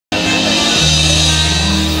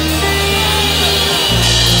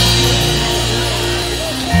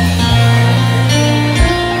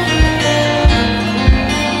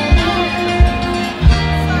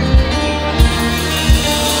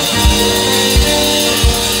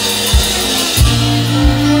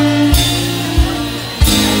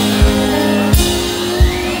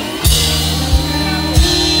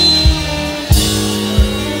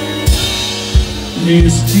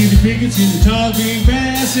Listen to the crickets in the tall green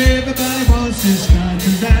grass. Everybody wants this night to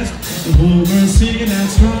last. The whole world singing that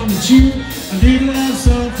song with you. A little love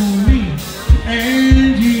song for me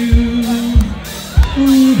and you.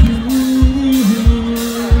 Ooh.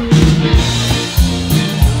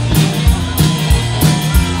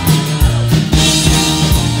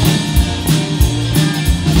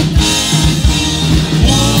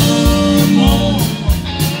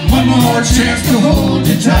 One more chance to hold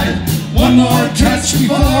you tight. One more touch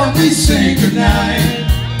before we say goodnight.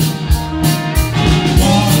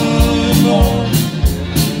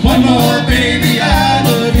 One more, baby, I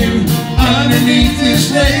love you. Underneath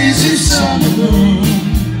this lazy summer moon,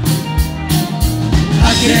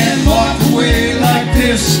 I can't walk away like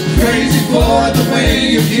this, crazy for the way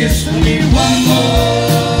you kiss me. One more.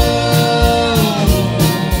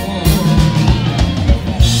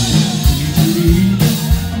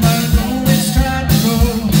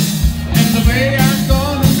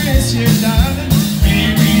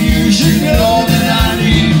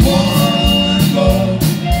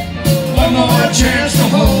 Chance to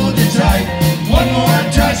hold you tight. One more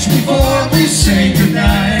touch before we say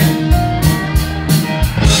goodnight.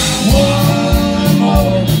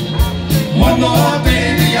 One more,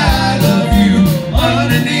 baby, I love you.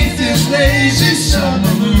 Underneath this lazy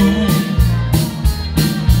summer moon,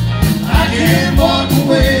 I can't walk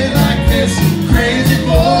away like this, crazy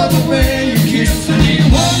for the way you kiss me.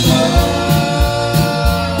 One more.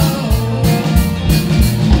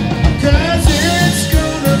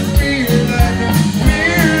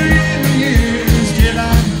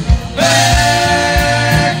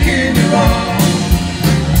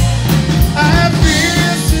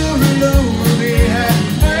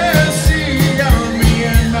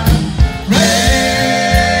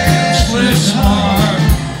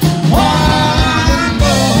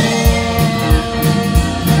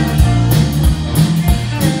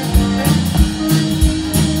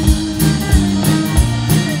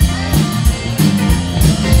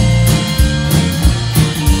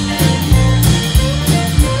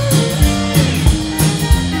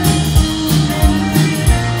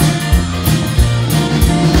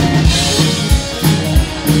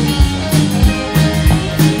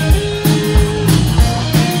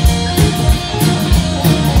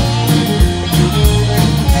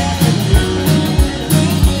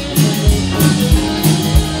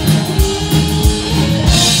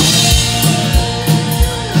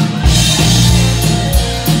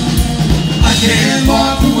 Can't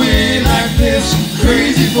walk away like this,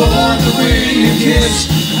 crazy for the way you kiss.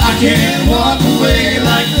 I can't walk away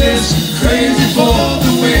like this, crazy for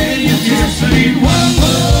the way you kiss. I need one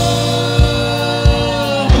more.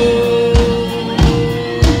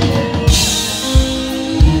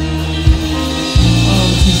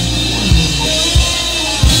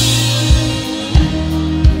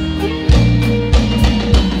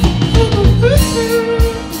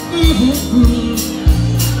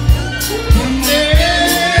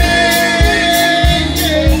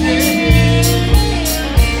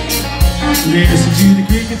 Listen to the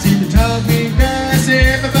crickets in the tall green grass.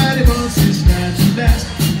 Everybody wants this night to last.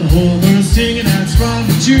 The whole world's singing out strong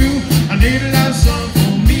with you. I need a love song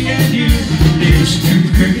for me and you. Listen to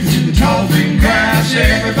the crickets in the tall green grass.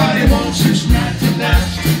 Everybody wants this night to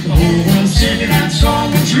last. The whole world's singing out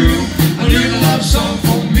strong and true. I need a love song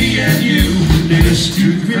for me and you. Listen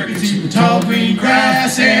to the crickets in the tall green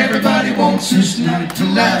grass. Everybody wants this night to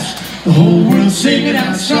last. The whole world's singing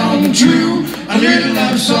out strong and true. A little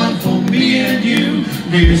love song for me and you.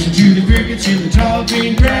 Listen to the crickets in the tall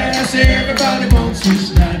green grass. Everybody wants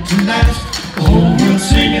this night to last.